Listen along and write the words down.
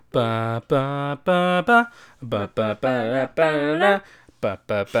Ba ba ba ba ba ba ba ba ba ba ba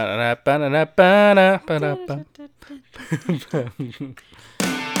ba ba ba ba ba.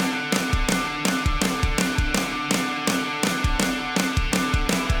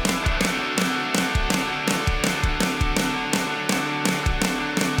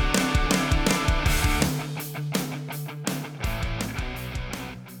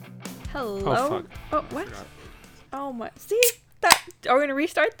 Hello. Oh, fuck. Oh, what? Oh my. See that? Are we gonna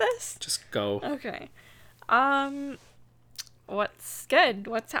restart this? Just go. Okay. What's good?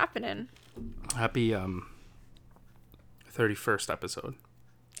 What's happening? Happy 31st episode.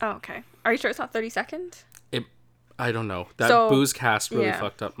 Oh, okay. Are you sure it's not 32nd? I don't know. That So, booze cast really yeah.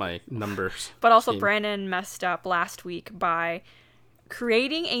 fucked up my numbers. But also, scheme. Brandon messed up last week by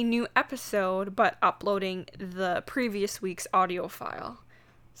creating a new episode, but uploading the previous week's audio file.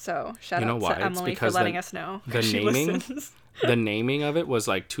 So shout You know out why? to It's Emily for because letting us know. the She naming- listens. The naming of it was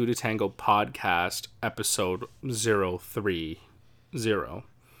like 2 to Tango Podcast episode 030.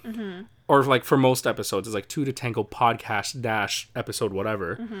 Mm-hmm. Or like for most episodes, it's like 2 to Tango Podcast dash episode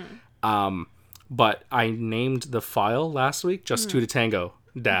whatever. Mm-hmm. But I named the file last week just 2 to Tango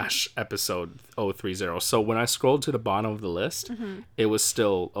dash episode 030. So when I scrolled to the bottom of the list, it was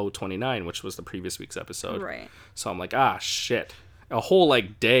still 029, which was the previous week's episode. Right. So I'm like, shit. A whole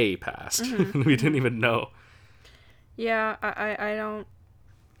like day passed. We didn't even know. Yeah, I don't...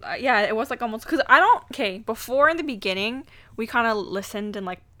 yeah, it was like almost... Because I don't... Okay, before in the beginning, we kind of listened and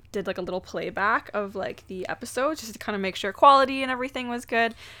like did like a little playback of like the episode just to kind of make sure quality and everything was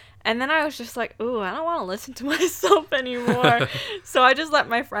good. And then I was just like, ooh, I don't want to listen to myself anymore. So I just let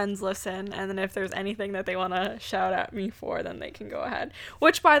my friends listen. And then if there's anything that they want to shout at me for, then they can go ahead.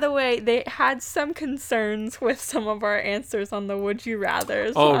 Which, by the way, they had some concerns with some of our answers on the Would You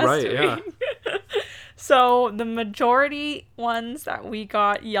Rathers last week. Yeah. So the majority ones that we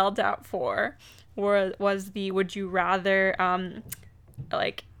got yelled at for was the Would You Rather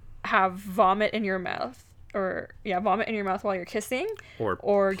like have vomit in your mouth. Vomit in your mouth while you're kissing,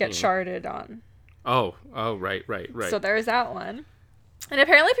 or get sharded on. Oh, right. So there's that one. And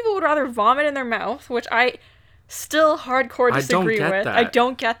apparently people would rather vomit in their mouth, which I still hardcore disagree with. I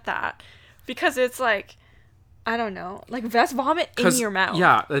don't get that. Because it's like, I don't know. Like, that's vomit in your mouth.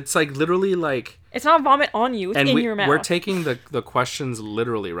 Yeah, it's like literally like... It's not vomit on you, it's in your mouth. We're taking the questions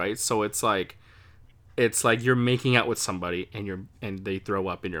literally, right? So it's like you're making out with somebody and they throw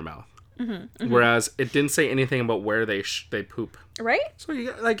up in your mouth. Mm-hmm. Whereas it didn't say anything about where they poop. Right? So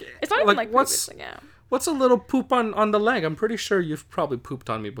you like it's not even like what's a little poop on the leg? I'm pretty sure you've probably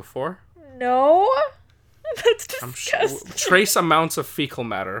pooped on me before. No, that's disgusting. I'm sure trace amounts of fecal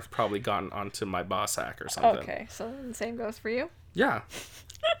matter have probably gone onto my ball sack or something. Okay, so the same goes for you. Yeah.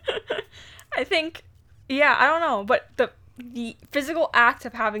 I think, I don't know, but the physical act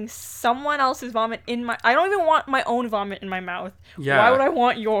of having someone else's vomit in my... I don't even want my own vomit in my mouth. Yeah. Why would I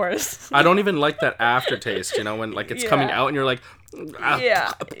want yours? I don't even like that aftertaste, when like it's coming out and you're like...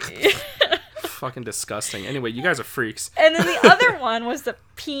 Yeah. Fucking disgusting. Anyway, you guys are freaks. And then the other one was the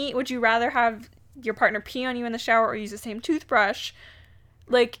pee. Would you rather have your partner pee on you in the shower or use the same toothbrush?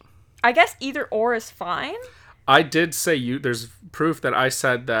 Like, I guess either or is fine. I did say there's proof that I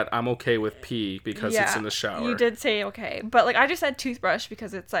said that I'm okay with pee because it's in the shower. You did say okay. But, like, I just said toothbrush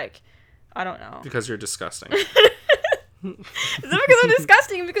because it's, like, I don't know. Because you're disgusting. It's not because I'm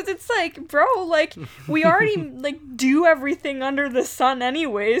disgusting, because it's, like, bro, like, we already, like, do everything under the sun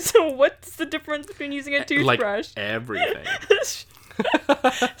anyway, so what's the difference between using a toothbrush? Like, everything.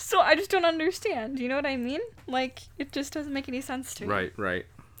 So I just don't understand. You know what I mean? Like, it just doesn't make any sense to me. Right.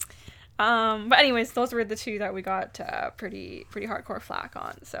 But anyways, those were the two that we got pretty hardcore flack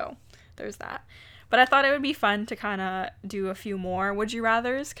on. So there's that. But I thought it would be fun to kind of do a few more Would You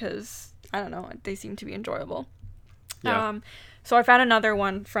Rathers, because I don't know, they seem to be enjoyable. Yeah. So I found another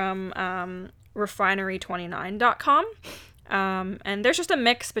one from refinery29.com. And there's just a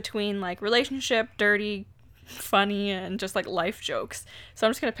mix between like relationship, dirty, funny, and just like life jokes. So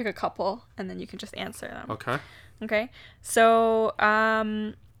I'm just gonna pick a couple and then you can just answer them. Okay. So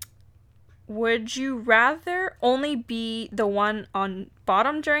would you rather only be the one on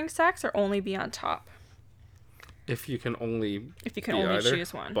bottom during sex or only be on top? If you can only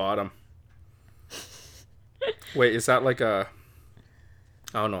choose one. Bottom. Wait, is that like a...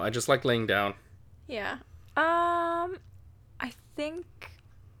 I don't know. I just like laying down. Yeah. I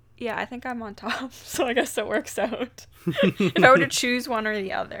think I'm on top, so I guess it works out. If I were to choose one or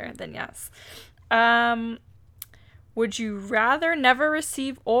the other, then yes. Would you rather never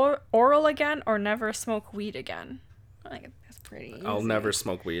receive oral again or never smoke weed again? I think that's pretty easy. I'll never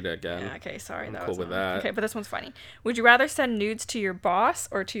smoke weed again. Yeah, okay, sorry. I'm that cool was with one. that. Okay, but this one's funny. Would you rather send nudes to your boss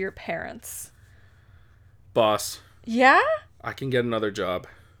or to your parents? Boss, Yeah? I can get another job.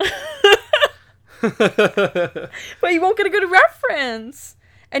 But you won't get a good reference.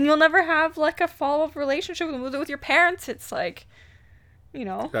 And you'll never have, like, a follow-up relationship with your parents. It's like, you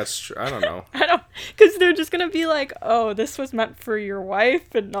know. That's true. I don't know. I don't, because they're just gonna be like, oh, this was meant for your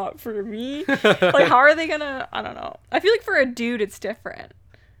wife and not for me. Like, how are they gonna, I don't know. I feel like for a dude, it's different.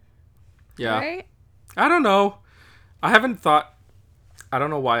 Yeah. Right? I don't know. I haven't thought. I don't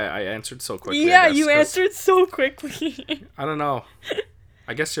know why I answered so quickly. Yeah, I guess, you 'cause answered so quickly. I don't know.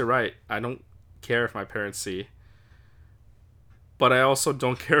 I guess you're right. I don't care if my parents see. But I also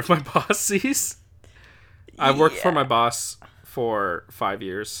don't care if my boss sees. I've worked for my boss for 5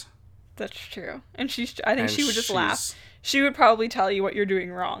 years. That's true. And I think And she would just laugh. she's- She would probably tell you what you're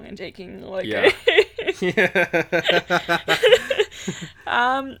doing wrong and taking, like, Yeah.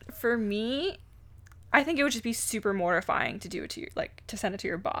 for me, I think it would just be super mortifying to do it to to send it to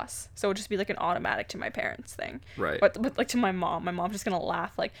your boss. So it would just be like an automatic to my parents thing. Right. But like to my mom's just gonna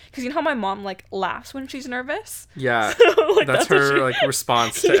laugh, like, because you know how my mom like laughs when she's nervous. Yeah. Like, that's what her she- like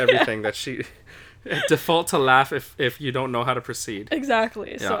response to everything that she default to laugh if you don't know how to proceed.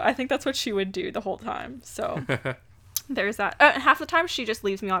 Exactly. So Yeah. I think that's what she would do the whole time. So there's that. Half the time she just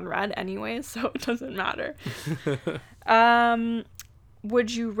leaves me on red anyways, so it doesn't matter.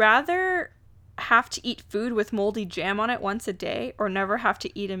 Would you rather have to eat food with moldy jam on it once a day, or never have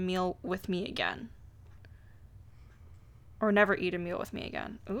to eat a meal with me again? Or never eat a meal with me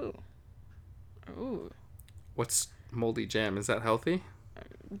again. Ooh. What's moldy jam? Is that healthy?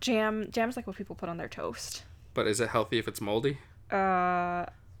 Jam's like what people put on their toast. But is it healthy if it's moldy?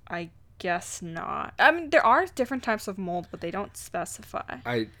 I guess not. I mean, there are different types of mold, but they don't specify.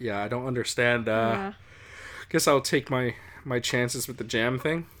 I don't understand. Yeah. Guess I'll take my chances with the jam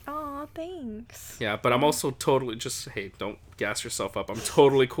thing. Aw, thanks. Yeah, but I'm also totally hey, don't gas yourself up. I'm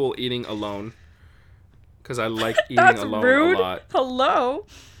totally cool eating alone. Because I like eating That's alone rude. a lot. Hello.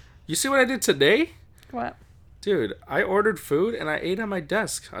 You see what I did today? What? Dude, I ordered food and I ate at my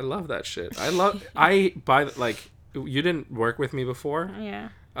desk. I love that shit. You didn't work with me before. Yeah.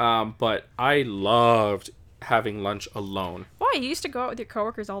 But I loved having lunch alone. Why? You used to go out with your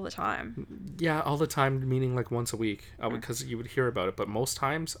coworkers all the time. Yeah, all the time, meaning like once a week, because you would hear about it. But most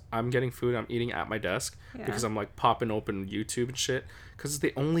times, I'm getting food, I'm eating at my desk because I'm like popping open YouTube and shit. Because it's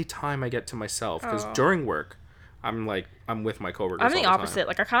the only time I get to myself. Because during work, I'm with my coworkers. I'm the all opposite.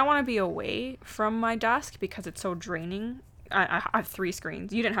 Like, I kind of want to be away from my desk because it's so draining. I have 3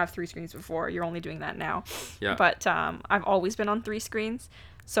 screens. You didn't have 3 screens before. You're only doing that now. Yeah. But I've always been on 3 screens.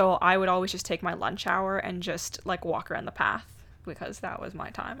 So I would always just take my lunch hour and just like walk around the path because that was my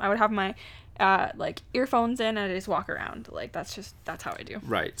time. I would have my like earphones in and I just walk around. Like that's how I do.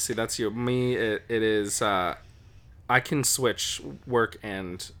 Right. See, that's you. Me, it is. I can switch work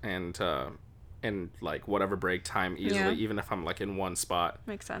and like whatever break time easily, even if I'm like in one spot.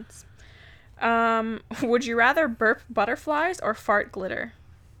 Makes sense. Would you rather burp butterflies or fart glitter?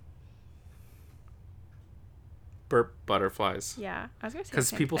 Burp butterflies. Yeah, I was gonna say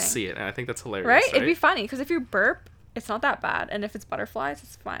Because people see it, and I think that's hilarious. Right? It'd be funny because if you burp, it's not that bad, and if it's butterflies,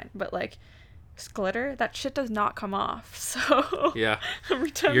 it's fine. But like glitter, that shit does not come off. So Yeah.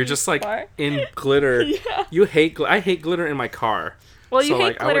 every time You're you just like fart- in glitter. Yeah. You hate. I hate glitter in my car. Well, you So, hate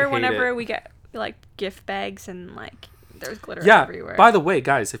like, I would glitter hate whenever it. we get like gift bags and like there's glitter Yeah. everywhere. By the way,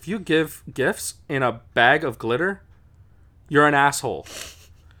 guys, if you give gifts in a bag of glitter, you're an asshole.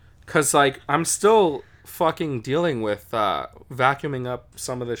 Cause like I'm still fucking dealing with vacuuming up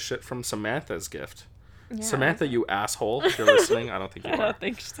some of the shit from Samantha's gift. Yeah. Samantha, you asshole. If you're listening, I don't think you I are. don't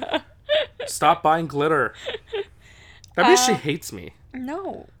think so. Stop buying glitter. That means she hates me.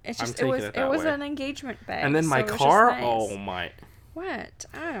 No, it's I'm just taking it it that was way. an engagement bag. And then my so it was car, just nice. oh my. What?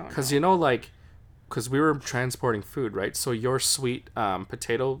 I don't know. Because, because we were transporting food, right? So your sweet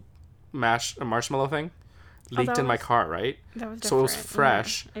potato marshmallow thing leaked in my car, right? That was different. So it was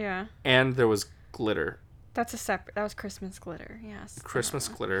fresh, Yeah. and there was glitter. That's that was Christmas glitter. Yes. Christmas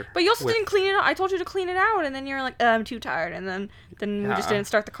glitter. But you also with- didn't clean it out. I told you to clean it out, and then you're like, I'm too tired, and then we just Yeah. didn't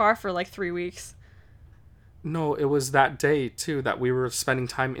start the car for like 3 weeks. No, it was that day, too, that we were spending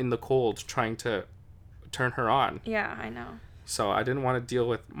time in the cold trying to turn her on. Yeah, I know. So I didn't want to deal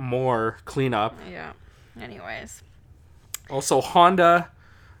with more cleanup. Yeah. Anyways. Also, Honda,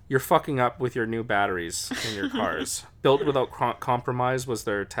 you're fucking up with your new batteries in your cars. Built without compromise was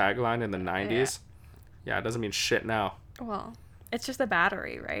their tagline in the 90s. Yeah, it doesn't mean shit now. Well, it's just a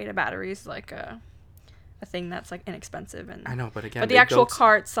battery, right? A battery is like a thing that's like inexpensive, and I know, but again, but the they actual built-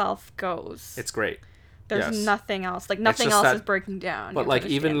 car itself goes. It's great. There's Yes. nothing else. Like nothing just else that- is breaking down. But You like have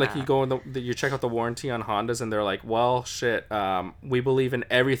to even like understand you go in you check out the warranty on Hondas and they're like, well, shit, we believe in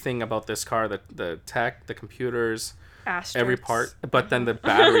everything about this car, the tech, the computers, that. every Asterisks. part. But then the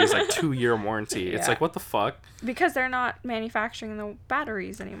battery is like 2-year warranty. It's Yeah. like, what the fuck? Because they're not manufacturing the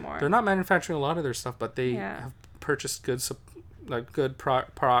batteries anymore. They're not manufacturing a lot of their stuff, but they Yeah. have purchased good Well,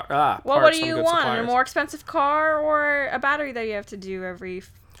 parts what do from you good want? A suppliers. more expensive car or a battery that you have to do every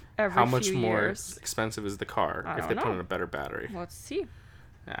How much few more years? expensive is the car I if they don't put know. in a better battery? Let's see.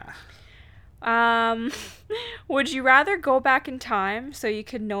 Yeah. Would you rather go back in time so you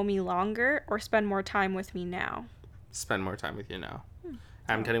could know me longer or spend more time with me now? Spend more time with you now.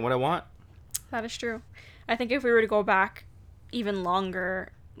 I'm getting what I want. That is true. I think if we were to go back even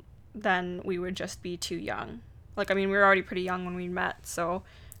longer, then we would just be too young. Like, I mean, we were already pretty young when we met, so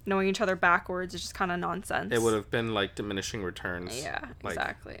knowing each other backwards is just kind of nonsense. It would have been like diminishing returns. Yeah, Like,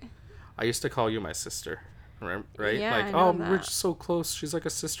 exactly. I used to call you my sister, right? Yeah, like, I know oh, that. we're just so close. She's like a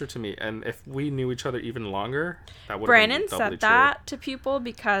sister to me. And if we knew each other even longer, that would have Brandon been doubly said that to people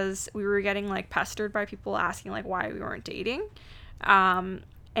because we were getting like pestered by people asking like why we weren't dating.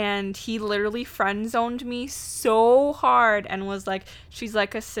 And he literally friend zoned me so hard and was like, she's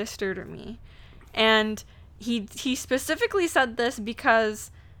like a sister to me. And he specifically said this because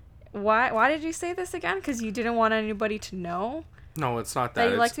why did you say this again? Because you didn't want anybody to know true. No, it's not that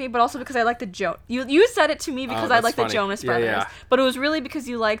that. you liked me, but also because I liked the you said it to me because I that's liked the funny. Jonas Yeah, Brothers. yeah. But it was really because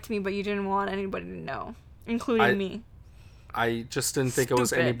you liked me, but you didn't want anybody to know, including me. I just didn't think it was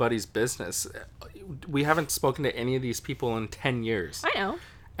Stupid. anybody's business. We haven't spoken to any of these people in 10 years. I know.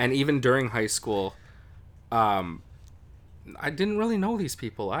 And even during high school, I didn't really know these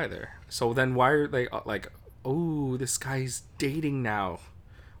people either. So then why are they like, oh, this guy's dating now?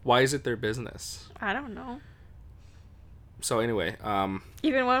 Why is it their business? I don't know. So anyway,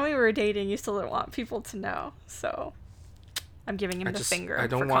 Even when we were dating, you still didn't want people to know. So I'm giving him the finger I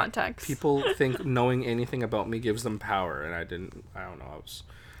don't for want context. people think knowing anything about me gives them power, and I don't know.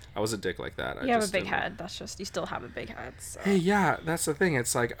 I was a dick like that. You have a big head. That's just, you still have a big head. So. Hey, yeah, that's the thing.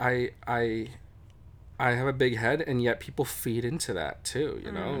 It's like I have a big head, and yet people feed into that too.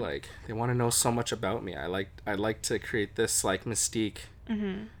 You know, like they want to know so much about me. I like to create this like mystique.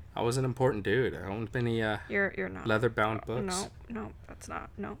 Mm-hmm. I was an important dude. I owned many You're not. leather bound books. No, that's not.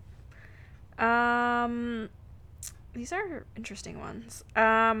 No. These are interesting ones.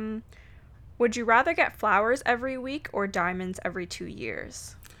 Would you rather get flowers every week or diamonds every 2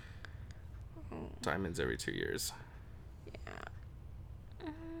 years? Diamonds every 2 years. Yeah.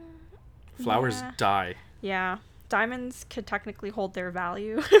 Flowers Yeah. die. Yeah. Diamonds could technically hold their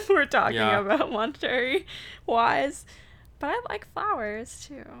value if we're talking Yeah. about monetary wise. But I like flowers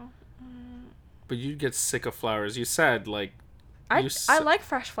too. But you get sick of flowers. You said like. I like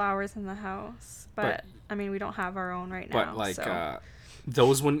fresh flowers in the house, but But- I mean we don't have our own right now. But like so.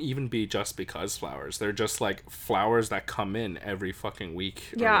 those wouldn't even be just because flowers. They're just like flowers that come in every fucking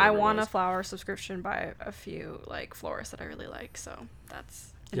week. or Yeah, I whatever it want a was. flower subscription by a few like florists that I really like, so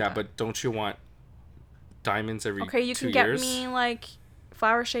that's Yeah, but don't you want diamonds every okay, you 2 can get years? me like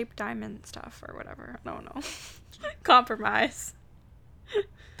flower shaped diamond stuff or whatever. I don't know. Compromise.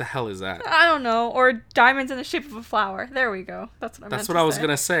 The hell is that? I don't know. Or diamonds in the shape of a flower. There we go. That's what I meant That's to what I was say.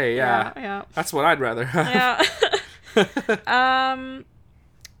 gonna say. Yeah. Yeah. That's what I'd rather have. Yeah.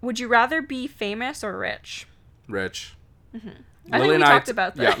 Would you rather be famous or rich? Rich. I think we talked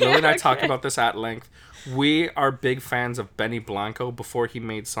about that. Yeah, Lily and I talked Okay. about this at length. We are big fans of Benny Blanco before he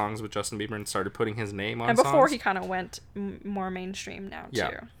made songs with Justin Bieber and started putting his name on And before songs. he kind of went more mainstream now too.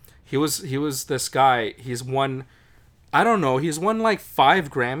 Yeah. He was this guy. He's won, I don't know, he's won like 5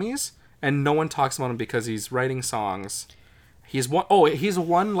 Grammys and no one talks about him because he's writing songs. He's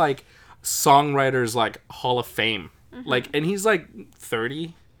won like songwriters like Hall of Fame. Like, and he's like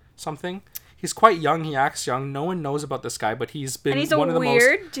 30 something. He's quite young. He acts young. No one knows about this guy, but he's been And he's one a of the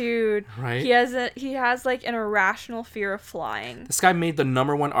weird dude. Right? He has like an irrational fear of flying. This guy made the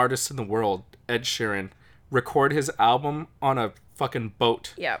 #1 artist in the world, Ed Sheeran, record his album on a fucking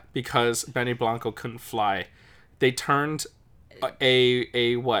boat. Yep. Because Benny Blanco couldn't fly. They turned a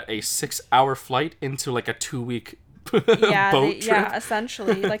 6-hour flight into like a 2-week Yeah, boat trip. yeah,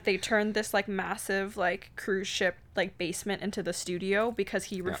 essentially. Like they turned this like massive like cruise ship like basement into the studio because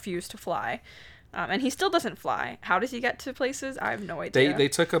he refused to fly. And he still doesn't fly. How does he get to places? I have no idea. They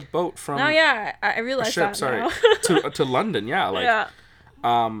took a boat from No, yeah, I a realized ship, that sorry, now. to London. Yeah, like yeah.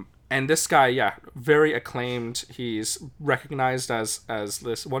 and this guy, yeah, very acclaimed. He's recognized as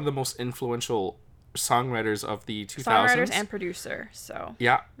this one of the most influential songwriters of the 2000s. Songwriters and producer. So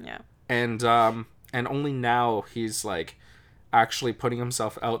yeah, yeah. and only now he's like actually putting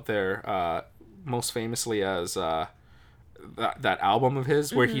himself out there most famously as that album of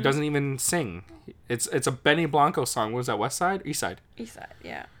his where he doesn't even sing. It's a Benny Blanco song. What was that? West Side? East Side? East Side,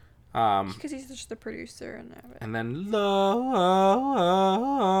 yeah. Because he's just the producer and everything. And then Lonely.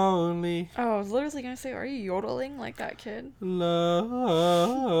 Oh, I was literally gonna say, are you yodeling like that kid? Lonely.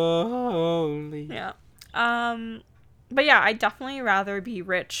 Yeah. But yeah, I'd definitely rather be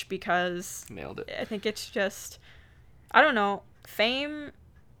rich because Nailed it. I think it's just, I don't know, fame,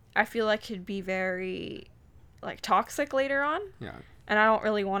 I feel like could be very, like, toxic later on. Yeah. And I don't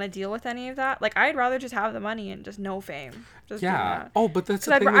really want to deal with any of that. Like, I'd rather just have the money and just no fame. Just do that. Oh, but that's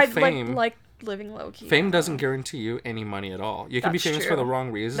the thing with fame. Like living low key. Fame doesn't guarantee you any money at all. You can be That's famous true. for the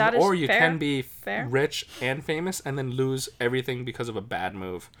wrong reasons, That is or you fair. can be Fair. rich and famous and then lose everything because of a bad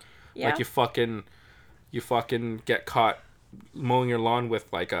move. Yeah. Like you fucking get caught mowing your lawn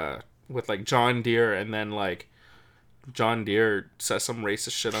with like John Deere, and then like John Deere says some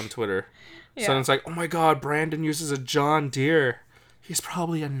racist shit on Twitter. Yeah. So it's like, oh my god, Brandon uses a John Deere. He's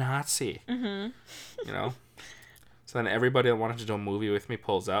probably a Nazi. You know? So then everybody that wanted to do a movie with me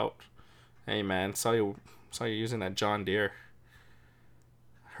pulls out. Hey man, saw you using that John Deere.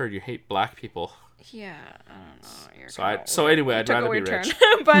 Heard you hate black people. Yeah, I don't know. So anyway, I'd rather be rich.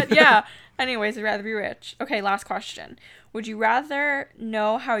 But yeah, anyways, I'd rather be rich. Okay, last question. Would you rather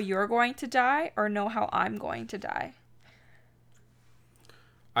know how you're going to die or know how I'm going to die?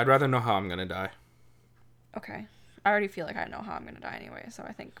 I'd rather know how I'm gonna die. Okay. I already feel like I know how I'm going to die anyway, so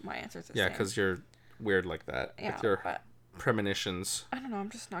I think my answer is the same. Yeah, because you're weird like that. Yeah, with your but premonitions. I don't know, I'm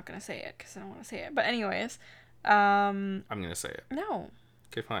just not going to say it because I don't want to say it. But anyways, I'm going to say it. No.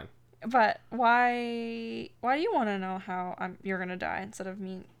 Okay, fine. But why do you want to know how you're going to die instead of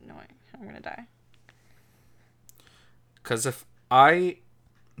me knowing how I'm going to die? Because if I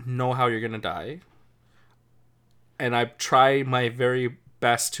know how you're going to die, and I try my very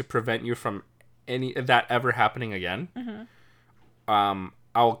best to prevent you from any of that ever happening again,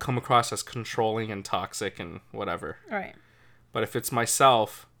 I'll come across as controlling and toxic and whatever. Right. But if it's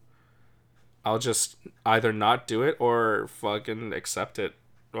myself, I'll just either not do it or fucking accept it.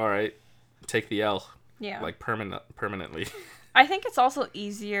 All right, take the L. Yeah. Like permanently. I think it's also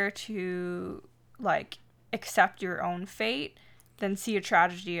easier to like accept your own fate than see a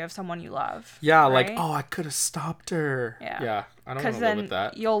tragedy of someone you love. Yeah, right? like, oh, I could have stopped her. Yeah, I don't want to live with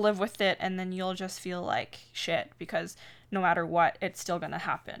that. You'll live with it, and then you'll just feel like shit because no matter what, it's still gonna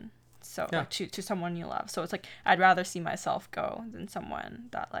happen. So like to someone you love. So it's like I'd rather see myself go than someone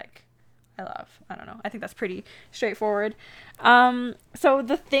that like I love. I don't know. I think that's pretty straightforward. So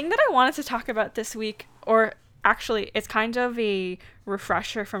the thing that I wanted to talk about this week, or actually, it's kind of a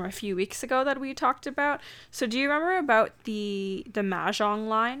refresher from a few weeks ago that we talked about. So do you remember about the Mahjong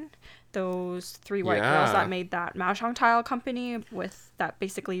line? Those three white girls that made that Mahjong tile company with that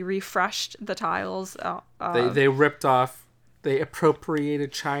basically refreshed the tiles. They ripped off, they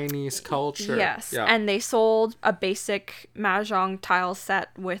appropriated Chinese culture. Yes, and they sold a basic Mahjong tile set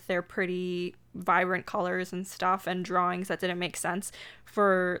with their pretty vibrant colors and stuff and drawings that didn't make sense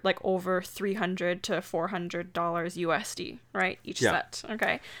for like over $300 to $400 USD, right? Each set.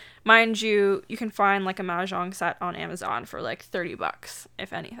 Okay. Mind you, you can find like a Mahjong set on Amazon for like $30,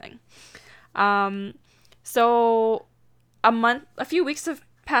 if anything. So a few weeks have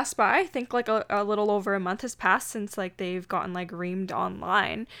passed by. I think like a little over a month has passed since like they've gotten like reamed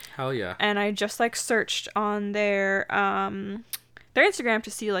online. Hell yeah. And I just like searched on their Instagram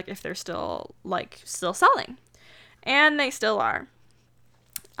to see like if they're still selling, and they still are.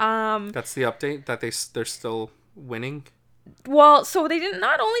 That's the update, that they're still winning. Well, so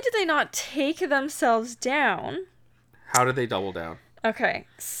not only did they not take themselves down. How did they double down? Okay,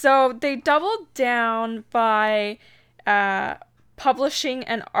 so they doubled down by publishing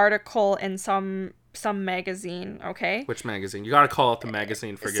an article in some magazine. Okay. Which magazine? You gotta call out the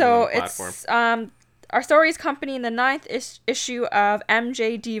magazine for giving them a platform. So it's Our Stories Company in the 9th issue of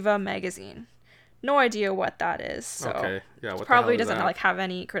MJ Diva magazine. No idea what that is. So okay. Yeah. What probably the hell is doesn't that? like have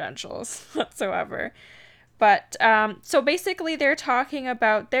any credentials whatsoever. But so basically, they're talking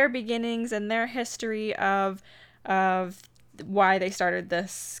about their beginnings and their history of why they started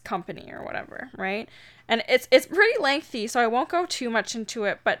this company or whatever, right? And it's pretty lengthy, so I won't go too much into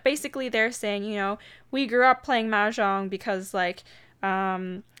it. But basically, they're saying, we grew up playing Mahjong because like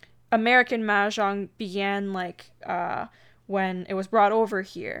American Mahjong began like when it was brought over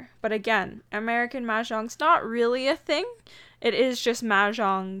here. But again, American Mahjong's not really a thing. It is just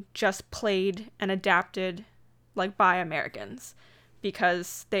Mahjong just played and adapted like by Americans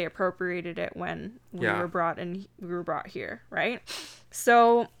because they appropriated it when we were brought here, right?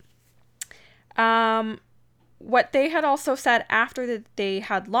 So what they had also said after that they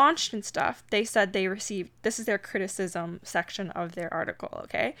had launched and stuff, they said they received, this is their criticism section of their article,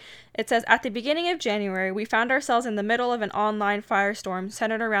 okay? It says, at the beginning of January, we found ourselves in the middle of an online firestorm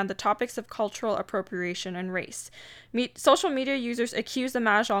centered around the topics of cultural appropriation and race. Social media users accused the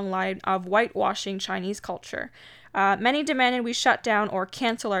Mahjong line of whitewashing Chinese culture. Many demanded we shut down or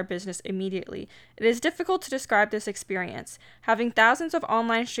cancel our business immediately. It is difficult to describe this experience. Having thousands of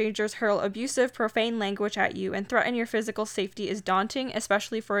online strangers hurl abusive, profane language at you and threaten your physical safety is daunting,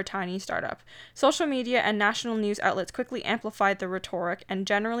 especially for a tiny startup. Social media and national news outlets quickly amplified the rhetoric and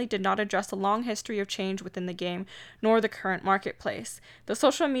generally did not address the long history of change within the game, nor the current marketplace. The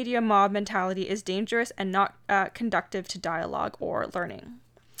social media mob mentality is dangerous and not conducive to dialogue or learning.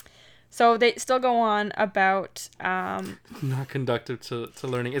 So they still go on about... not conducive to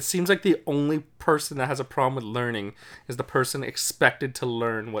learning. It seems like the only person that has a problem with learning is the person expected to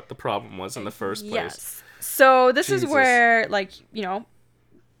learn what the problem was in the first place. Yes. So this is where, like, you know,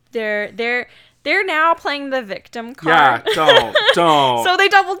 they're now playing the victim card. Yeah, don't. So they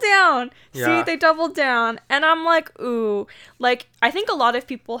double down. Yeah. See, they double down. And I'm like, ooh. Like, I think a lot of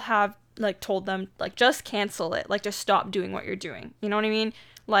people have, like, told them, like, just cancel it. Like, just stop doing what you're doing. You know what I mean?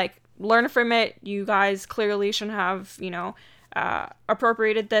 Like, learn from it. You guys clearly shouldn't have, you know,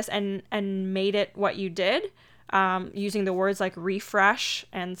 appropriated this and made it what you did, using the words like refresh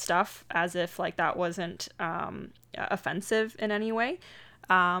and stuff as if like that wasn't offensive in any way,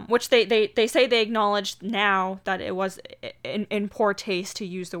 which they say they acknowledge now that it was in poor taste to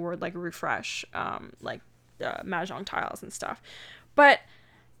use the word like refresh, like Mahjong tiles and stuff. But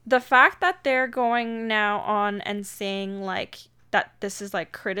the fact that they're going now on and saying like that this is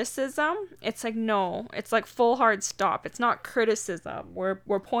like criticism, it's like, no, it's like full hard stop. It's not criticism. We're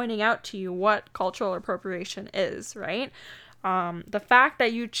pointing out to you what cultural appropriation is, right? The fact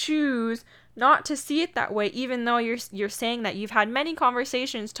that you choose not to see it that way, even though you're saying that you've had many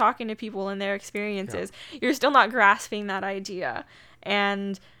conversations talking to people and their experiences, you're still not grasping that idea.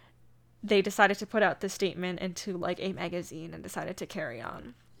 And they decided to put out this statement into like a magazine and decided to carry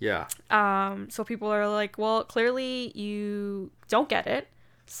on. Yeah. So people are like, well, clearly you don't get it.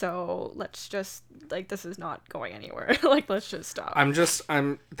 So let's just, like, this is not going anywhere. Like, let's just stop.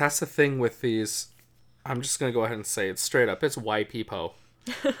 That's the thing with these. I'm just going to go ahead and say it straight up. It's white people.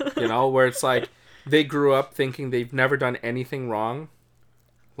 You know, where it's like they grew up thinking they've never done anything wrong.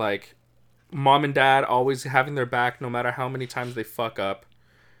 Like, mom and dad always having their back no matter how many times they fuck up.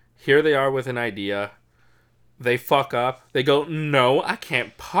 Here they are with an idea. They fuck up. They go, no, I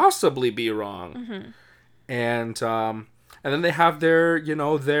can't possibly be wrong. Mm-hmm. And then they have their, you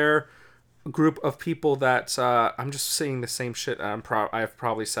know, their group of people that, I'm just saying the same shit I've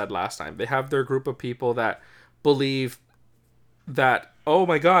probably said last time. They have their group of people that believe that, oh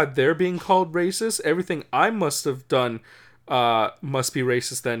my God, they're being called racist. Everything I must have done must be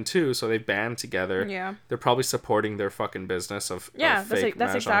racist then too. So they band together. Yeah, they're probably supporting their fucking business of that's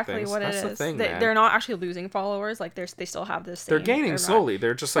exactly things. What that's it the is. Thing, they're not actually losing followers. Like they still have this. They're gaining slowly.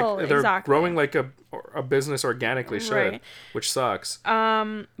 They're just like they're growing like a business organically should, right. Which sucks.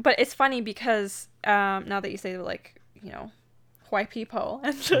 But it's funny because now that you say like, you know, white people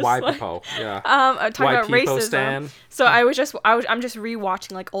and just white people, yeah. Talking about racism. So I'm just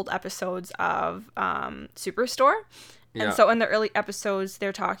rewatching like old episodes of Superstore. And so in the early episodes,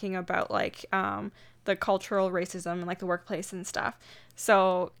 they're talking about, like, the cultural racism and, like, the workplace and stuff.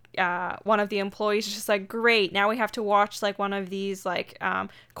 So one of the employees is just like, great, now we have to watch, like, one of these, like,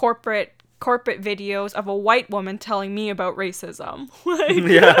 corporate videos of a white woman telling me about racism. Like,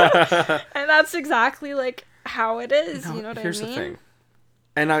 yeah. And that's exactly, like, how it is, you know what I mean? Here's the thing.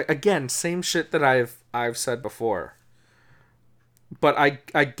 And again, same shit that I've said before. But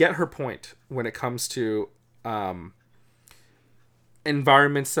I get her point when it comes to...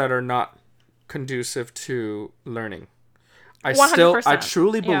 environments that are not conducive to learning. I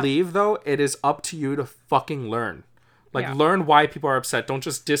truly believe though it is up to you to fucking learn. Like learn why people are upset. Don't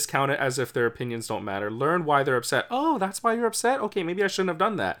just discount it as if their opinions don't matter. Learn why they're upset. Oh, that's why you're upset? Okay, maybe I shouldn't have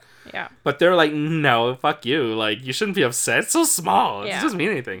done that. Yeah. But they're like, no, fuck you. Like, you shouldn't be upset. It's so small. It doesn't mean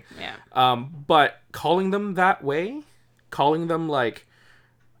anything. Yeah. But calling them that way, calling them like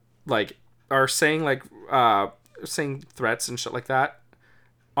or saying like saying threats and shit like that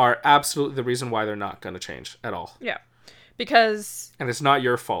are absolutely the reason why they're not going to change at all. Yeah. Because... And it's not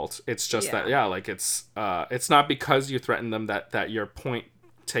your fault. It's just that, like, it's not because you threaten them that your point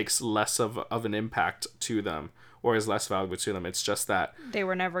takes less of an impact to them or is less valuable to them. It's just that... They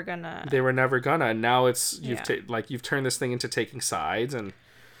were never gonna... And now it's... You've turned this thing into taking sides and...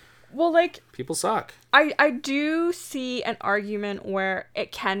 Well, like, people suck. I do see an argument where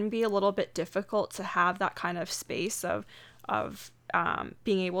it can be a little bit difficult to have that kind of space of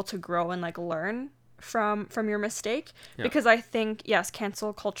being able to grow and like learn from your mistake. Yeah. Because I think, yes,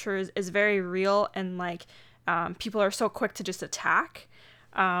 cancel culture is very real, and like people are so quick to just attack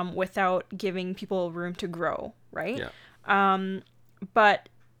without giving people room to grow, right? Yeah. But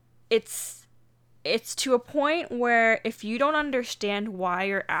it's to a point where if you don't understand why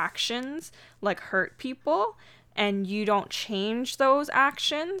your actions like hurt people, and you don't change those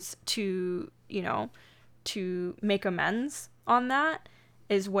actions to, you know, to make amends on that,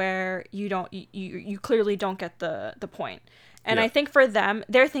 is where you clearly don't get the point. And Yeah. I think for them,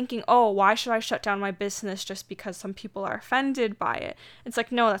 they're thinking, oh, why should I shut down my business just because some people are offended by it? It's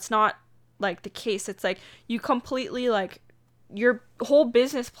like, no, that's not like the case. It's like you completely like your whole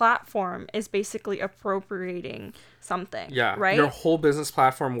business platform is basically appropriating something. Yeah. Right? Your whole business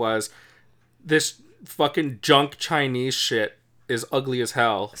platform was this fucking junk Chinese shit is ugly as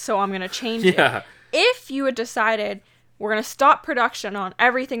hell. So I'm going to change Yeah. it. If you had decided we're going to stop production on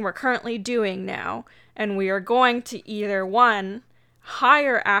everything we're currently doing now, and we are going to either one,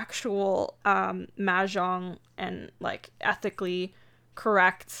 hire actual mahjong and like ethically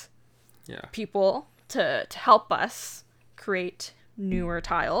correct Yeah. people to help us create newer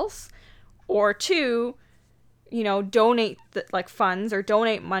tiles, or two, you know, donate like funds or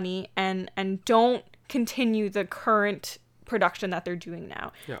donate money and don't continue the current production that they're doing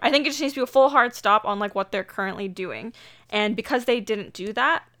now. Yeah. I think it just needs to be a full hard stop on like what they're currently doing. And because they didn't do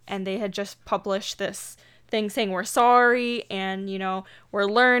that, and they had just published this thing saying we're sorry, and you know, we're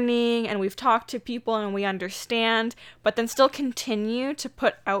learning, and we've talked to people and we understand, but then still continue to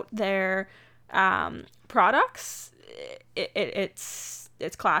put out their products, it's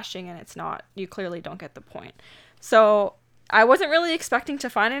clashing, and it's not, you clearly don't get the point. So I wasn't really expecting to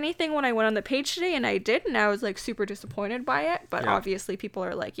find anything when I went on the page today, and I did, and I was like super disappointed by it. But Yeah. obviously people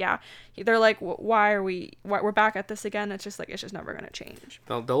are like, yeah, they're like, why we're back at this again? It's just like, it's just never going to change.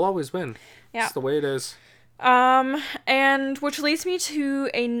 They'll always win. Yeah. It's the way it is. And which leads me to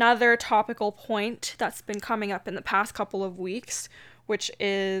another topical point that's been coming up in the past couple of weeks, which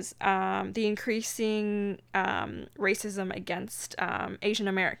is the increasing racism against Asian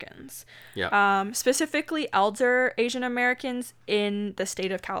Americans. Yeah. Specifically elder Asian Americans in the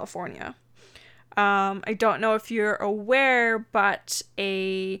state of California. I don't know if you're aware, but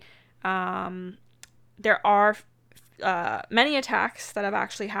there are many attacks that have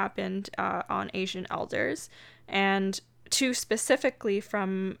actually happened on Asian elders, and two specifically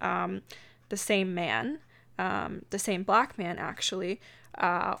from the same man, the same black man actually,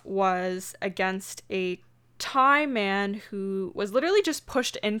 was against a Thai man who was literally just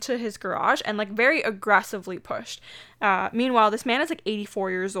pushed into his garage, and like very aggressively pushed. Meanwhile, this man is like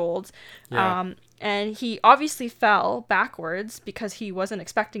 84 years old. Yeah. And he obviously fell backwards because he wasn't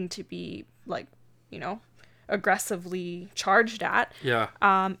expecting to be like, you know, aggressively charged at. Yeah.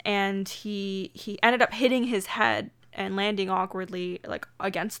 And he ended up hitting his head and landing awkwardly like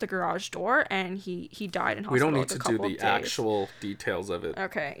against the garage door, and he died in hospital. We don't need like, to do the actual details of it.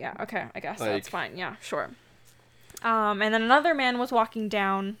 Okay, yeah, okay, I guess Like, that's fine. Yeah, sure. And then another man was walking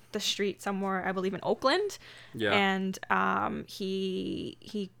down the street somewhere, I believe in Oakland. Yeah. And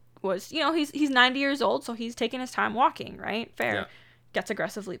he was, you know, he's 90 years old, so he's taking his time walking, right? Fair. Yeah. Gets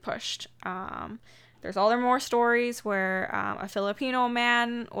aggressively pushed. There's all there more stories where a Filipino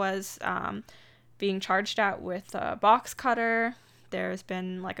man was being charged at with a box cutter. There's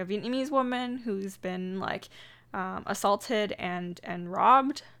been like a Vietnamese woman who's been like assaulted and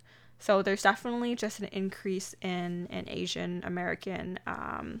robbed. So there's definitely just an increase in Asian American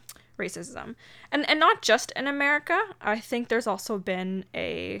racism, and not just in America. I think there's also been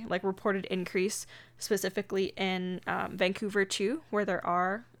a like reported increase specifically in Vancouver too, where there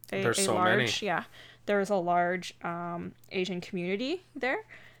are a so large many. there's a large Asian community there.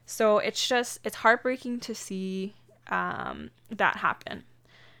 So it's heartbreaking to see that happen,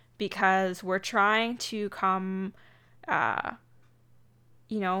 because we're trying to come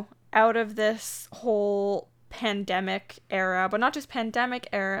you know, out of this whole pandemic era, but not just pandemic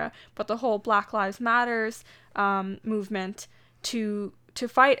era, but the whole Black Lives Matters movement to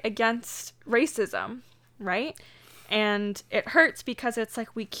fight against racism, right? And it hurts because it's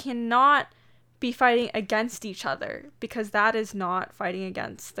like we cannot be fighting against each other, because that is not fighting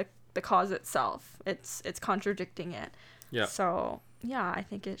against the cause itself. It's contradicting it. Yeah. So yeah, I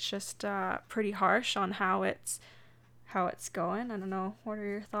think it's just pretty harsh on how it's going. I don't know. What are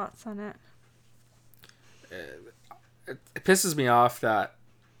your thoughts on it? It pisses me off that,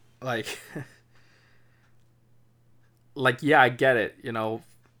 like, like, yeah, I get it. You know,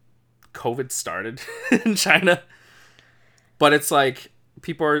 COVID started in China. But it's like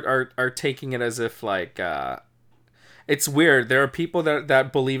people are taking it as if like it's weird. There are people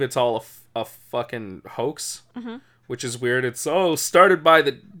that believe it's all a fucking hoax, which is weird. It's started by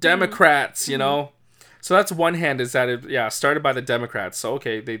the Democrats, you know. So that's one hand is that it started by the Democrats. So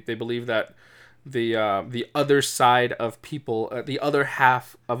okay, they believe that the other side of people, the other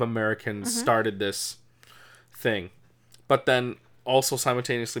half of Americans started this thing, but then also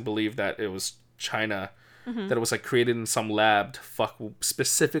simultaneously believe that it was China. That it was like created in some lab to fuck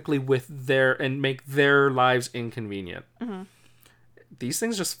specifically with and make their lives inconvenient. These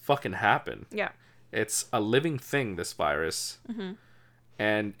things just fucking happen. Yeah. It's a living thing, this virus.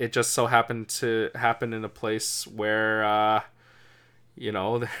 And it just so happened to happen in a place where, you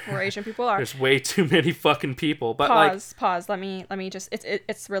know, where Asian people are. There's way too many fucking people. But pause. Let me just.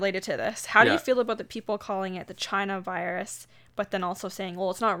 It's related to this. How do you feel about the people calling it the China virus, but then also saying, well,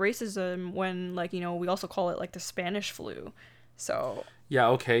 it's not racism when, like, you know, we also call it like the Spanish flu. So yeah,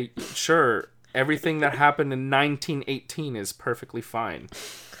 okay, sure. Everything that happened in 1918 is perfectly fine,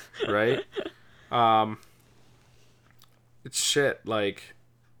 right? It's shit. Like,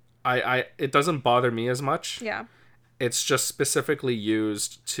 it doesn't bother me as much. Yeah. It's just specifically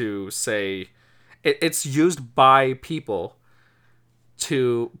used to say, it's used by people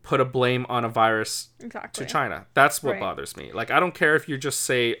to put a blame on a virus to China. That's what bothers me. Like, I don't care if you just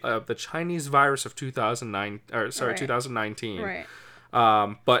say the Chinese virus of 2019. Right.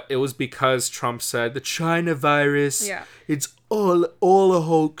 But it was because Trump said the China virus. Yeah. It's all a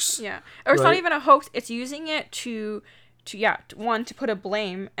hoax. Yeah. Or it's not even a hoax. It's using it to put a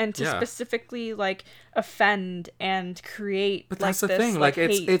blame and to specifically like offend and create. But that's the thing. Like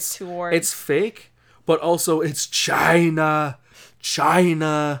it's fake, but also it's China.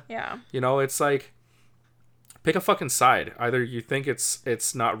 Yeah. You know, it's like, pick a fucking side. Either you think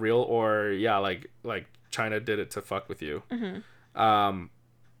it's not real, or like China did it to fuck with you.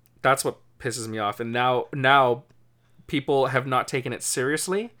 That's what pisses me off. And now people have not taken it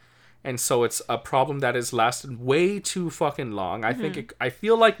seriously, and so it's a problem that has lasted way too fucking long. I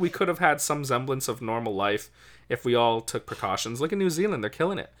feel like we could have had some semblance of normal life if we all took precautions. Look at New Zealand, they're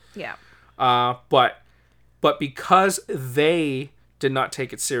killing it. Yeah. But because they did not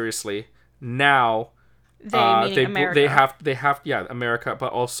take it seriously, now America. they have America,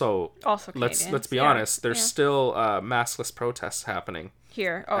 but also Canadians. let's be honest, there's still maskless protests happening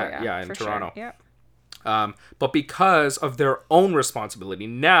here. In Toronto. Sure. But because of their own responsibility,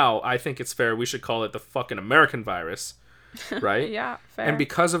 now I think it's fair we should call it the fucking American virus, right? Yeah, fair. And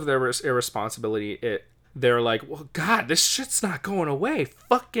because of their irresponsibility, they're like, well, God, this shit's not going away.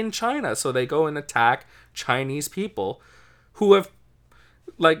 Fucking China. So they go and attack Chinese people who have,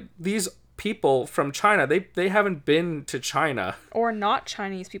 like, these people from China, they haven't been to China. Or not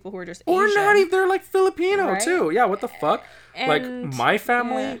Chinese people who are just Asian. Or not even, they're like Filipino, right? too. Yeah, what the fuck? And, like, my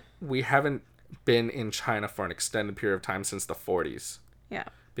family, we haven't been in China for an extended period of time since the 40s. Yeah.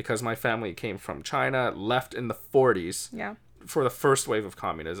 Because my family came from China, left in the 40s. Yeah. For the first wave of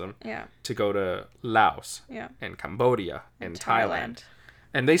communism, to go to Laos, and Cambodia, and Thailand.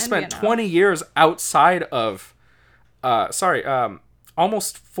 And they spent 20 years outside of,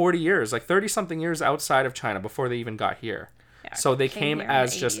 almost 40 years, like 30-something years outside of China before they even got here. Yeah, so they came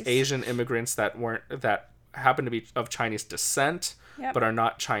as just Asian immigrants that happened to be of Chinese descent, but are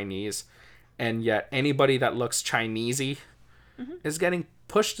not Chinese. And yet anybody that looks Chinesey is getting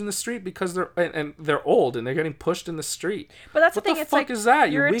pushed in the street because they're old and they're getting pushed in the street. But that's the thing. What the it's fuck like is that?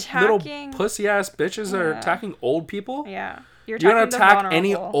 You weak little pussy ass bitches that are attacking old people. Yeah, you're gonna attack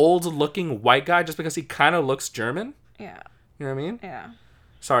any old looking white guy just because he kind of looks German. Yeah, you know what I mean? Yeah.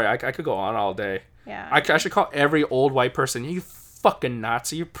 Sorry, I could go on all day. Yeah. I should call every old white person, you fucking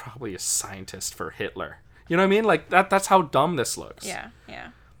Nazi. You're probably a scientist for Hitler. You know what I mean? Like that's how dumb this looks. Yeah.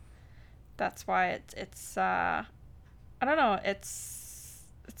 That's why it's I don't know. It's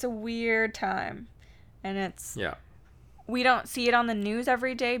a weird time, and we don't see it on the news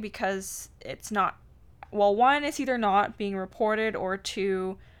every day because it's not, well, one, it's either not being reported, or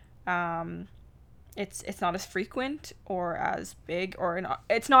two, it's not as frequent or as big, or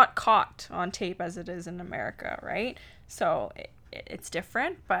it's not caught on tape as it is in America, right? So it's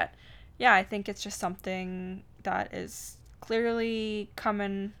different, but yeah, I think it's just something that is clearly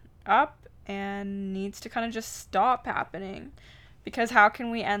coming up and needs to kind of just stop happening. Because how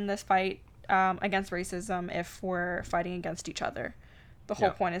can we end this fight against racism if we're fighting against each other? The whole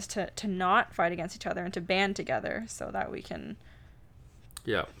point is to not fight against each other and to band together so that we can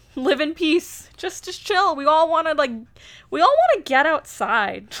live in peace. Just chill. We all want to get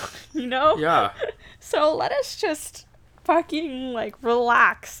outside, you know? Yeah. So let us just fucking like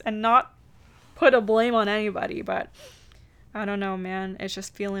relax and not put a blame on anybody. But I don't know, man. It's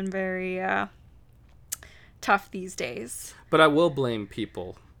just feeling very tough these days. But I will blame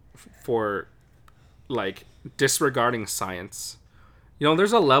people for like disregarding science. You know,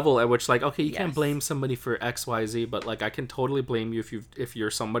 there's a level at which, like, okay, you can't blame somebody for XYZ, but like I can totally blame you if you're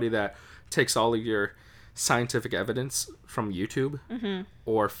somebody that takes all of your scientific evidence from YouTube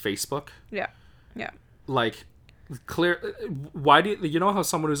or Facebook. Yeah. Like, clear. Why do you know how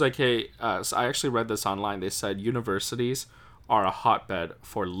someone who's like, hey, so I actually read this online. They said universities are a hotbed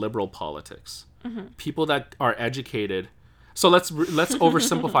for liberal politics. People that are educated. So let's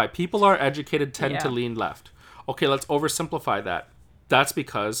oversimplify. People are educated tend to lean left. Okay, let's oversimplify that. That's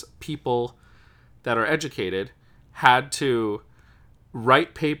because people that are educated had to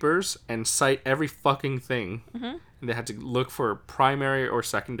write papers and cite every fucking thing. And they had to look for primary or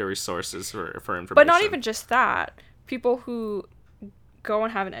secondary sources for information. But not even just that. People who go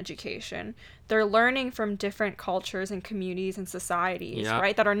and have an education, they're learning from different cultures and communities and societies,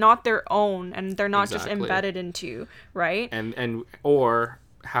 right? That are not their own and they're not just embedded into, right? And or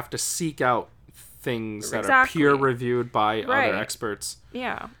have to seek out things that are peer reviewed by other experts.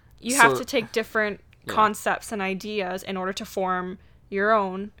 Yeah. You have to take different concepts and ideas in order to form your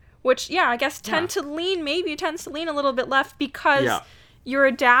own, which I guess tends to lean a little bit left because you're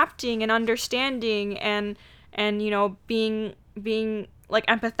adapting and understanding and you know being like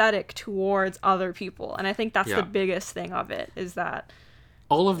empathetic towards other people. And I think that's the biggest thing of it, is that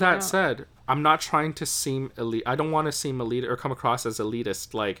all of that said, I'm not trying to seem elite. I don't want to seem elite or come across as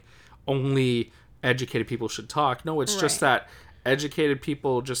elitist, like only educated people should talk. No, it's just that educated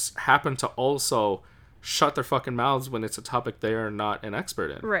people just happen to also shut their fucking mouths when it's a topic they are not an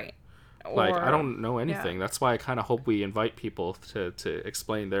expert in. Right. Like, I don't know anything. That's why I kind of hope we invite people to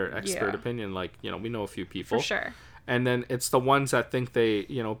explain their expert opinion. Like, you know, we know a few people. For sure. And then it's the ones that think they,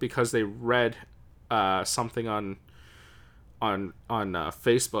 you know, because they read something on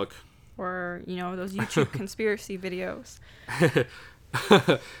Facebook. Or, you know, those YouTube conspiracy videos.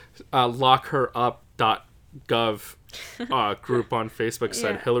 LockHerUp.gov group on Facebook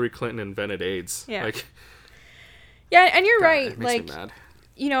said Hillary Clinton invented AIDS. Yeah. Like, and you're right. It makes me mad.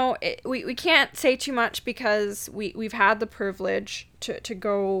 You know, we can't say too much because we've had the privilege to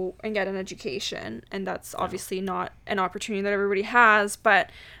go and get an education, and that's obviously not an opportunity that everybody has.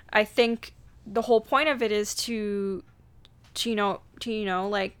 But I think the whole point of it is to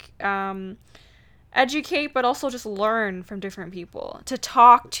educate, but also just learn from different people, to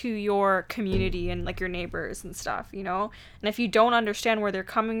talk to your community and like your neighbors and stuff, you know. And if you don't understand where they're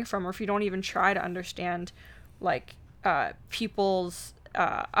coming from, or if you don't even try to understand like people's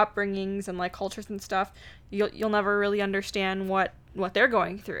upbringings and like cultures and stuff, you'll never really understand what they're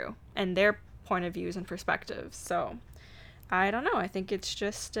going through and their point of views and perspectives. So I don't know, I think it's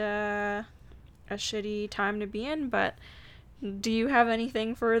just a shitty time to be in. But do you have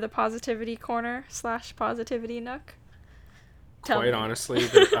anything for the positivity corner / positivity nook? Quite honestly,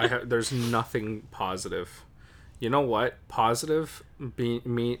 there's nothing positive. You know what? Positive,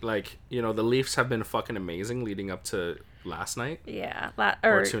 like, you know, the Leafs have been fucking amazing leading up to last night. Yeah,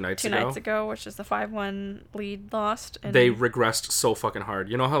 or two nights ago, which is the 5-1 lead lost. And they regressed so fucking hard.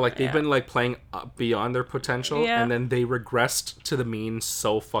 You know how like they've been like playing beyond their potential, and then they regressed to the mean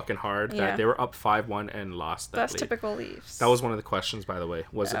so fucking hard that they were up 5-1 and lost that That's lead. Typical Leafs. That was one of the questions, by the way.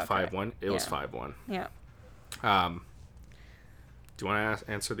 Was it 5-1? It was 5-1. Yeah. Do you want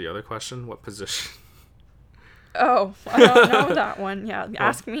to answer the other question? What position? Oh, I don't know that one. Yeah,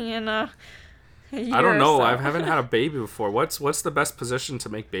 ask me in a year. I don't know. So. I haven't had a baby before. What's the best position to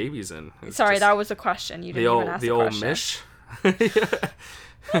make babies in? Sorry, that was a question. You didn't even ask the question. The old mish?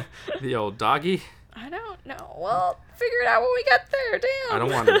 The old doggy? I don't know. Well, figure it out when we get there. Damn. I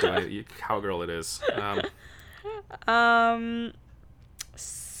don't want to do it. Cowgirl it is.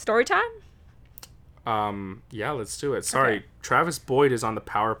 Story time? Yeah, let's do it. Sorry, okay. Travis Boyd is on the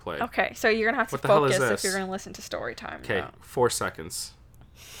power play. Okay, so you're gonna have to focus if you're gonna listen to story time. Okay, 4 seconds.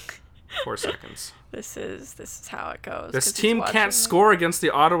 4 seconds. This is how it goes. This team can't score against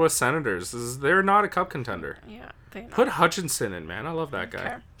the Ottawa Senators. They're not a cup contender. Yeah, they're not. Put Hutchinson in, man. I love that guy.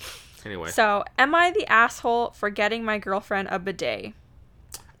 Okay. Anyway. So, am I the asshole for getting my girlfriend a bidet?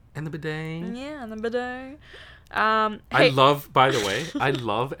 And the bidet. Yeah, and the bidet. I love, by the way,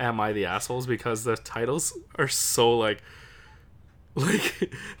 Am I the Assholes, because the titles are so like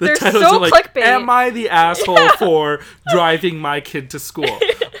the titles so are like clickbait. Am I the asshole for driving my kid to school?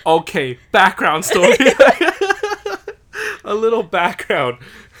 Okay, background story. A little background.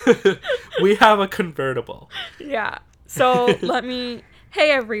 We have a convertible. Yeah. So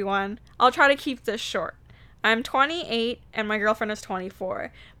hey everyone. I'll try to keep this short. I'm 28 and my girlfriend is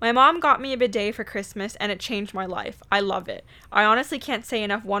 24. My mom got me a bidet for Christmas and it changed my life. I love it. I honestly can't say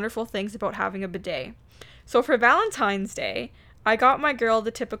enough wonderful things about having a bidet. So for Valentine's Day, I got my girl the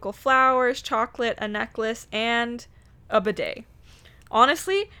typical flowers, chocolate, a necklace, and a bidet.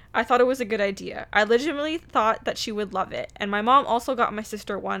 Honestly, I thought it was a good idea. I legitimately thought that she would love it. And my mom also got my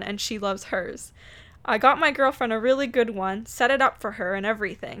sister one and she loves hers. I got my girlfriend a really good one, set it up for her and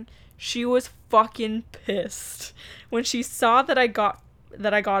everything. She was fucking pissed when she saw that I got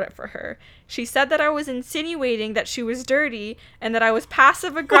it for her. She said that I was insinuating that she was dirty and that I was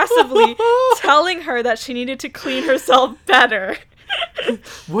passive aggressively telling her that she needed to clean herself better.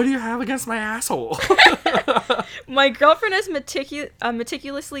 What do you have against my asshole? My girlfriend is a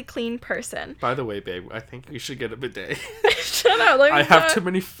meticulously clean person. By the way, babe, I think you should get a bidet. Shut up. I have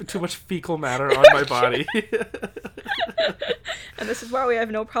too much fecal matter on my body. And this is why we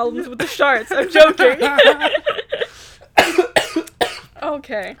have no problems with the sharts. I'm joking.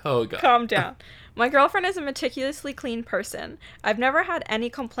 Okay. Oh, God. Calm down. My girlfriend is a meticulously clean person. I've never had any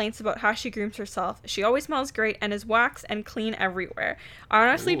complaints about how she grooms herself. She always smells great and is waxed and clean everywhere. I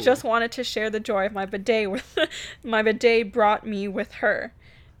honestly just wanted to share the joy of my bidet with my bidet brought me with her.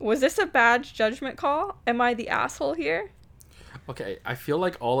 Was this a bad judgment call? Am I the asshole here? Okay, I feel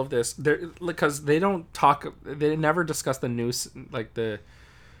like all of this, because they never discuss the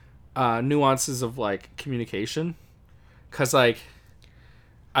nuances of like communication. Because like,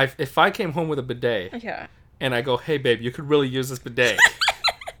 if I came home with a bidet, Yeah, and I go, hey babe, you could really use this bidet,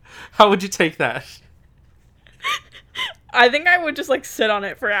 how would you take that? I think I would just like sit on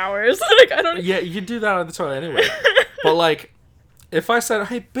it for hours. Like I don't. Yeah, you do that on the toilet anyway. But like, if I said,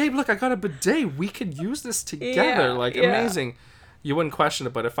 hey babe, look, I got a bidet, we could use this together, amazing, you wouldn't question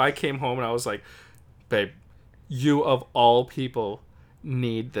it. But if I came home and I was like, babe, you of all people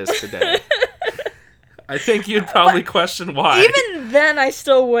need this bidet, I think you'd probably question why. Even then, I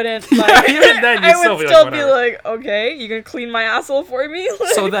still wouldn't. Like, even then, I would still be like, okay, you gonna clean my asshole for me?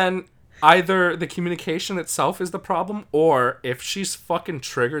 Like, so then, either the communication itself is the problem, or if she's fucking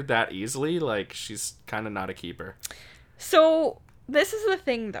triggered that easily, like, she's kind of not a keeper. So, this is the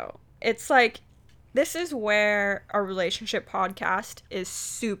thing, though. It's like, this is where a relationship podcast is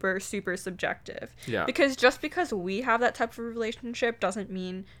super, super subjective. Yeah. Because just because we have that type of relationship doesn't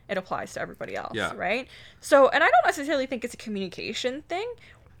mean it applies to everybody else, right? So, and I don't necessarily think it's a communication thing.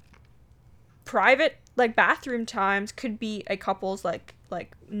 Private, like, bathroom times could be a couple's, like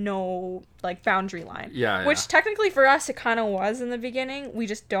no, like, boundary line. Yeah. Which technically for us, it kind of was in the beginning. We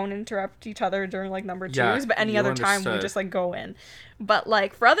just don't interrupt each other during, like, number twos, but any other time we just, like, go in. But,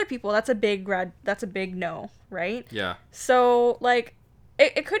 like, for other people, that's a big no, right? Yeah. So, like,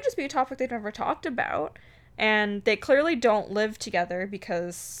 it could just be a topic they've never talked about, and they clearly don't live together,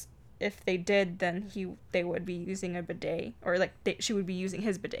 because if they did, then they would be using a bidet, or, like, she would be using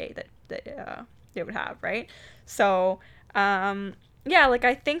his bidet that they would have, right? So, yeah, like,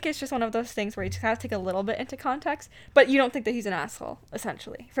 I think it's just one of those things where you just have to take a little bit into context, but you don't think that he's an asshole,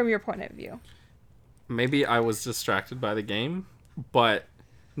 essentially, from your point of view. Maybe I was distracted by the game, but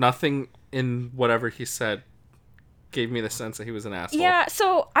nothing in whatever he said gave me the sense that he was an asshole. Yeah,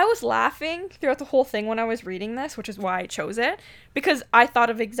 so I was laughing throughout the whole thing when I was reading this, which is why I chose it, because I thought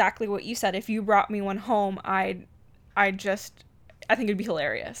of exactly what you said. If you brought me one home, I think it'd be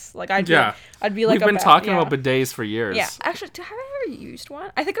hilarious. Like, I'd be like, we've been talking about bidets for years. Yeah, actually, have I ever used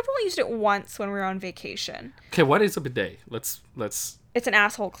one? I think I've only used it once when we were on vacation. Okay, what is a bidet? Let's. It's an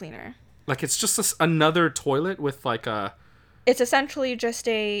asshole cleaner. Like, it's just another toilet with like a. It's essentially just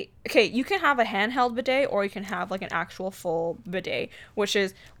okay, you can have a handheld bidet, or you can have like an actual full bidet, which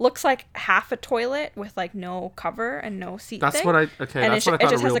looks like half a toilet with like no cover and no seat. That's thing. what I thought it just a real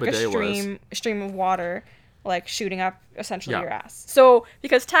has like bidet a stream of water like shooting up essentially your ass. So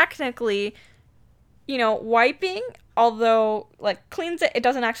because technically, you know, wiping, although like cleans it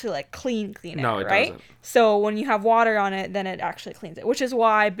doesn't actually like clean it, no, it right? doesn't. So when you have water on it, then it actually cleans it, which is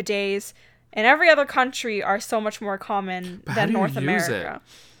why bidets in every other country are so much more common than North America.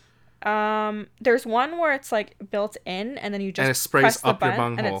 There's one where it's like built in, and then you just and it sprays press up the your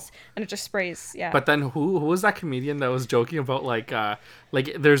button, bunghole, and it just sprays. Yeah. But then who was that comedian that was joking about like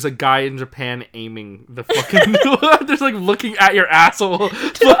there's a guy in Japan aiming the fucking there's like looking at your asshole,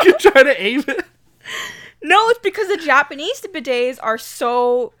 fucking trying to aim it. No, it's because the Japanese bidets are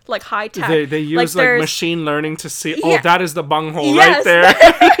so like high tech. They use like machine learning to see. Oh, that is the bunghole right there.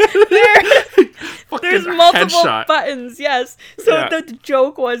 There's multiple buttons. Yes. So the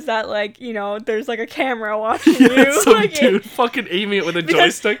joke was that like, you know, there's like a camera watching you. Some like, dude fucking aiming it with a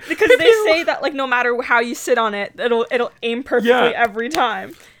joystick. Because they say that like no matter how you sit on it, it'll aim perfectly every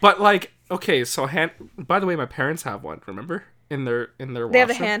time. But like, Okay, so by the way, my parents have one, remember? In their They have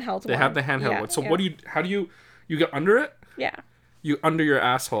the washroom? handheld They one. have the handheld Yeah, one. So yeah. how do you get under it? Yeah. You under your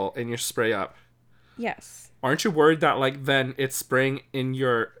asshole and you spray up. Yes. Aren't you worried that like then it's spraying in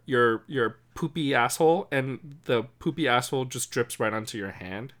your poopy asshole and the poopy asshole just drips right onto your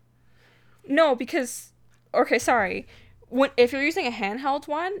hand? No, because okay, sorry. If you're using a handheld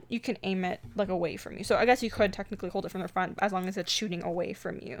one, you can aim it like away from you. So I guess you could technically hold it from the front as long as it's shooting away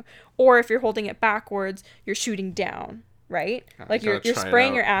from you. Or if you're holding it backwards, you're shooting down, right? Like you're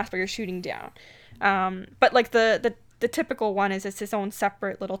spraying your ass, but you're shooting down. But like the typical one is it's its own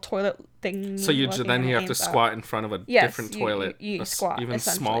separate little toilet thing. So you have to squat in front of a different toilet, you squat, even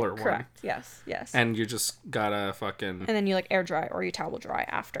smaller one. Correct. Yes. And you just gotta fucking. And then you like air dry or you towel dry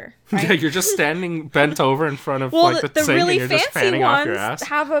after. Right? Yeah, you're just standing bent over in front of the sink really and you're just fanning off your ass.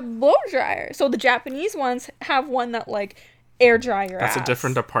 Have a blow dryer. So the Japanese ones have one that like air dry your ass. That's a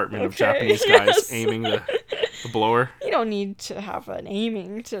different department of Japanese guys aiming the blower. You don't need to have an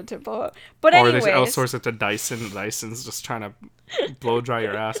aiming to blow it. But anyways. Or they outsource it to Dyson. Dyson's just trying to blow dry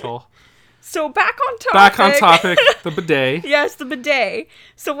your asshole. So back on topic. The bidet. Yes, the bidet.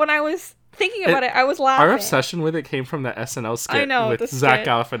 So when I was thinking about it, I was laughing. Our obsession with it came from the SNL skit with Zach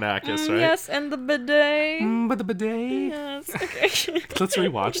Galifianakis, right? Yes, and the bidet. But the bidet. Yes, okay. Let's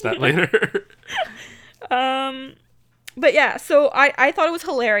rewatch that later. But yeah, so I thought it was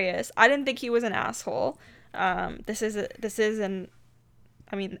hilarious. I didn't think he was an asshole. Assholes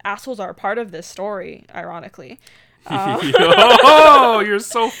are a part of this story, ironically. Oh, you're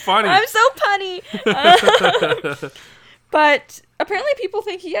so funny. I'm so punny. But apparently people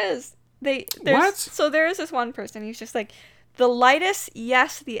think he is. What? So there is this one person. He's just like, the lightest,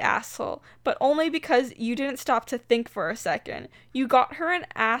 yes, the asshole, but only because you didn't stop to think for a second. You got her an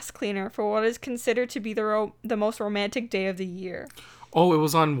ass cleaner for what is considered to be the most romantic day of the year. Oh, it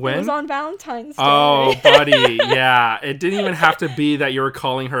was on when? It was on Valentine's Day. Oh, buddy, yeah. It didn't even have to be that you were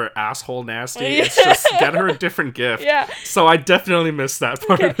calling her asshole nasty. Yeah. It's just get her a different gift. Yeah. So I definitely missed that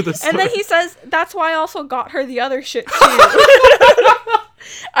part of the story. And then he says, that's why I also got her the other shit too.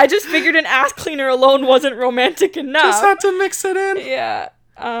 I just figured an ass cleaner alone wasn't romantic enough. Just had to mix it in. Yeah.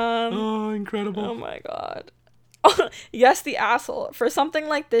 Oh, incredible. Oh my god. Yes, the asshole. For something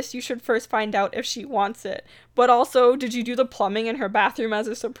like this, you should first find out if she wants it. But also, did you do the plumbing in her bathroom as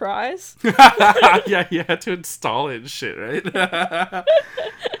a surprise? Yeah, you had to install it and shit, right?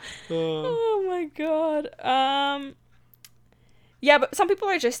 Oh my god. Yeah, but some people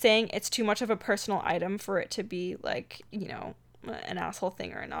are just saying it's too much of a personal item for it to be like, an asshole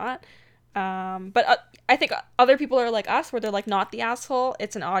thing or not. But I think other people are like us, where they're like, not the asshole.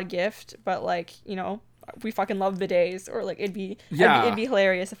 It's an odd gift, but like, we fucking love bidets, or like it'd be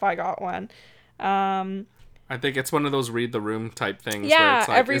hilarious if I got one. I think it's one of those read the room type things. Yeah, where it's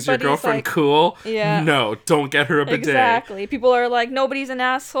like, is your girlfriend cool? Yeah. No, don't get her a bidet. Exactly. People are like, nobody's an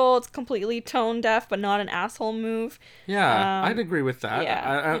asshole. It's completely tone deaf, but not an asshole move. Yeah, I'd agree with that.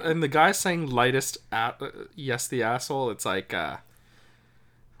 Yeah. And the guy saying lightest, yes, the asshole. It's like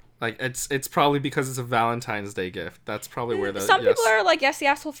it's probably because it's a Valentine's Day gift. That's probably where Some people are like, yes, the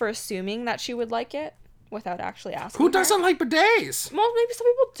asshole, for assuming that she would like it without actually asking. Who doesn't like bidets? Well, maybe some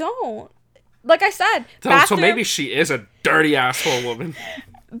people don't. Like I said, so maybe she is a dirty asshole woman.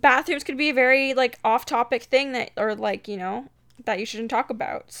 Bathrooms could be a very like off-topic thing that you shouldn't talk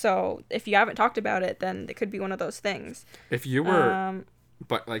about. So if you haven't talked about it, then it could be one of those things. If you were,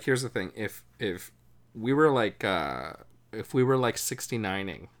 but like, here's the thing: if we were like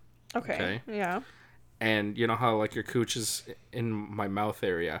 69ing, okay, yeah, and you know how like your cooch is in my mouth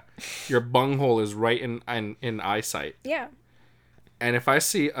area, your bunghole is right in eyesight. Yeah. And if I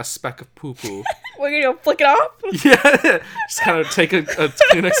see a speck of poo-poo... We're going to flick it off? Yeah. Just kind of take a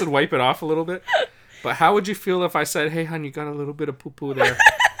Kleenex and wipe it off a little bit. But how would you feel if I said, hey, hon, you got a little bit of poo-poo there?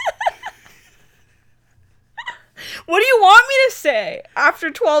 What do you want me to say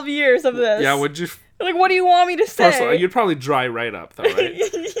after 12 years of this? Yeah, would you... Like, what do you want me to say? First of all, you'd probably dry right up, though, right?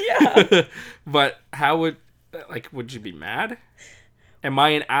 Yeah. But how would... Like, would you be mad? Am I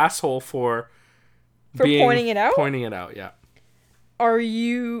an asshole for pointing it out? Pointing it out, yeah. Are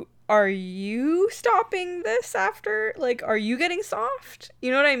you stopping this after? Like, are you getting soft?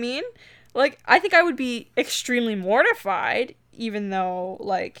 You know what I mean? Like, I think I would be extremely mortified, even though,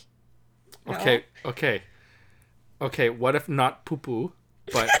 like... Okay. What if not poo-poo,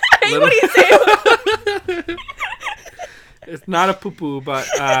 but... What do you say? It's not a poo-poo, but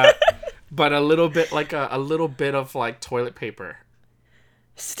a little bit, like a little bit of, like, toilet paper.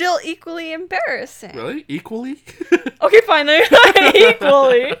 Still equally embarrassing. Really? Equally? Okay, fine.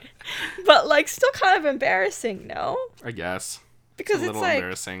 Equally. But, like, still kind of embarrassing, no? I guess. Because a it's little like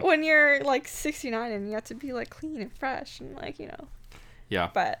embarrassing. when you're like 69 and you have to be like clean and fresh and like, you know. Yeah.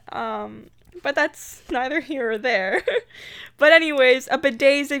 But that's neither here or there. But anyways, a bidet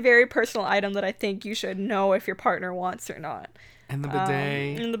is a very personal item that I think you should know if your partner wants or not. And the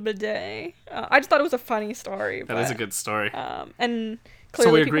bidet. In the bidet. I just thought it was a funny story. That is a good story. And so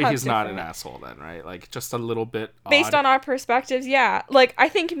clearly we agree he's not an different- asshole then, right? Like just a little bit based odd. on our perspectives, yeah. Like I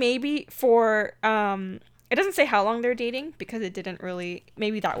think maybe for it doesn't say how long they're dating because it didn't really,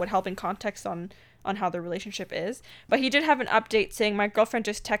 maybe that would help in context on how their relationship is. But he did have an update saying, my girlfriend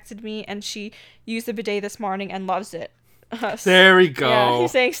just texted me and she used the bidet this morning and loves it. There we go. Yeah,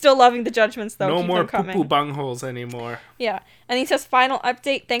 he's saying still loving the judgments though. No Keep more them coming. poo-poo bungholes anymore. Yeah. And he says, final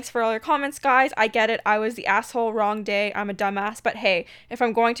update. Thanks for all your comments, guys. I get it. I was the asshole. Wrong day. I'm a dumbass. But hey, if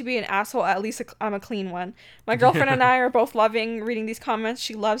I'm going to be an asshole, at least I'm a clean one. My girlfriend and I are both loving reading these comments.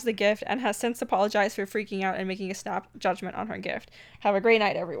 She loves the gift and has since apologized for freaking out and making a snap judgment on her gift. Have a great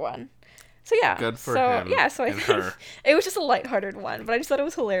night, everyone. So yeah. Good for him. Yeah, so I and think her. it was just a lighthearted one, but I just thought it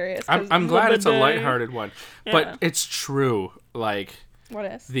was hilarious. I'm glad it's a bidet- lighthearted one. Yeah. But it's true. Like What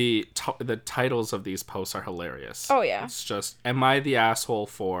is? the titles of these posts are hilarious. Oh yeah. It's just, am I the asshole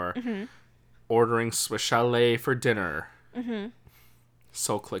for ordering Swiss Chalet for dinner? Mm-hmm.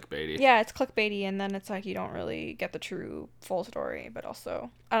 So clickbaity. Yeah, it's clickbaity, and then it's like you don't really get the true full story, but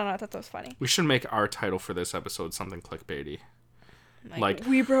also I don't know. I thought that was funny. We should make our title for this episode something clickbaity. Like,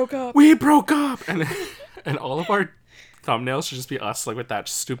 we broke up. We broke up, and and all of our thumbnails should just be us like with that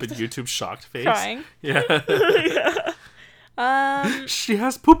stupid YouTube shocked face. Crying. Yeah. Yeah. She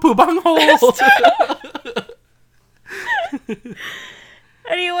has poo poo bungholes.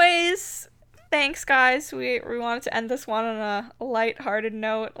 Anyways, thanks guys. We wanted to end this one on a light-hearted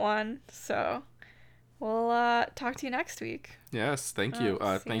note so we'll talk to you next week. Yes, thank you.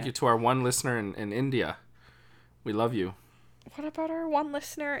 Yes, Thank yeah. you to our one listener in India. We love you. What about our one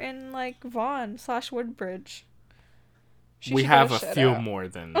listener in like Vaughan/Woodbridge? She We should have get a shout few out. more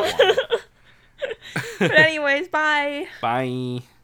than one. But anyways, bye. Bye.